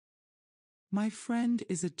My friend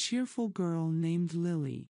is a cheerful girl named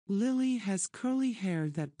Lily. Lily has curly hair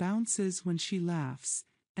that bounces when she laughs,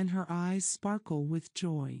 and her eyes sparkle with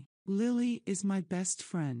joy. Lily is my best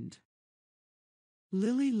friend.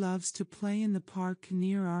 Lily loves to play in the park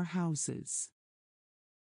near our houses.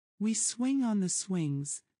 We swing on the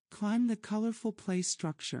swings, climb the colorful play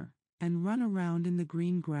structure, and run around in the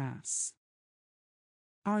green grass.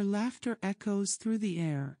 Our laughter echoes through the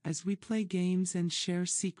air as we play games and share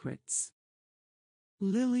secrets.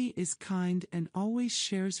 Lily is kind and always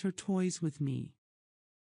shares her toys with me.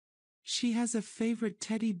 She has a favorite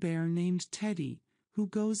teddy bear named Teddy, who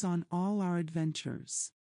goes on all our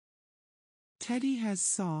adventures. Teddy has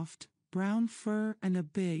soft, brown fur and a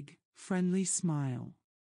big, friendly smile.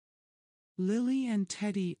 Lily and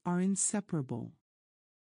Teddy are inseparable.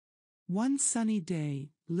 One sunny day,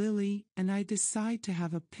 Lily and I decide to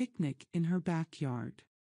have a picnic in her backyard.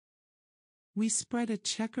 We spread a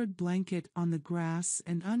checkered blanket on the grass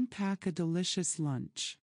and unpack a delicious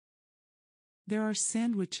lunch. There are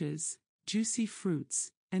sandwiches, juicy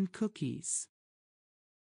fruits, and cookies.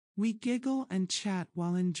 We giggle and chat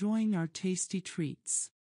while enjoying our tasty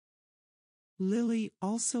treats. Lily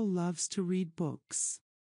also loves to read books.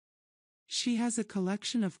 She has a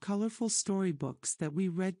collection of colorful storybooks that we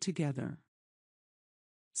read together.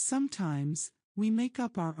 Sometimes, we make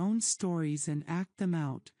up our own stories and act them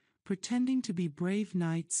out, pretending to be brave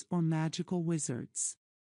knights or magical wizards.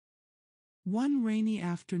 One rainy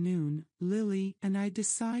afternoon, Lily and I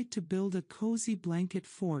decide to build a cozy blanket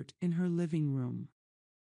fort in her living room.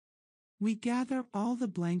 We gather all the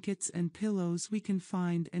blankets and pillows we can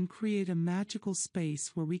find and create a magical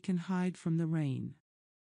space where we can hide from the rain.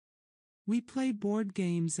 We play board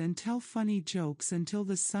games and tell funny jokes until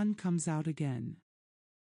the sun comes out again.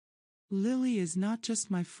 Lily is not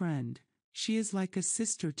just my friend, she is like a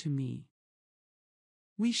sister to me.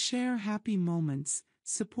 We share happy moments,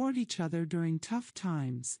 support each other during tough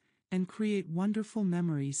times, and create wonderful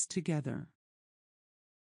memories together.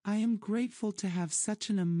 I am grateful to have such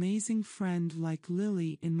an amazing friend like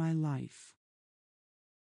Lily in my life.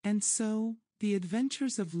 And so, the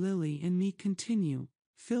adventures of Lily and me continue,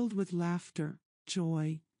 filled with laughter,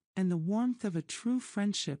 joy, and the warmth of a true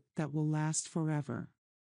friendship that will last forever.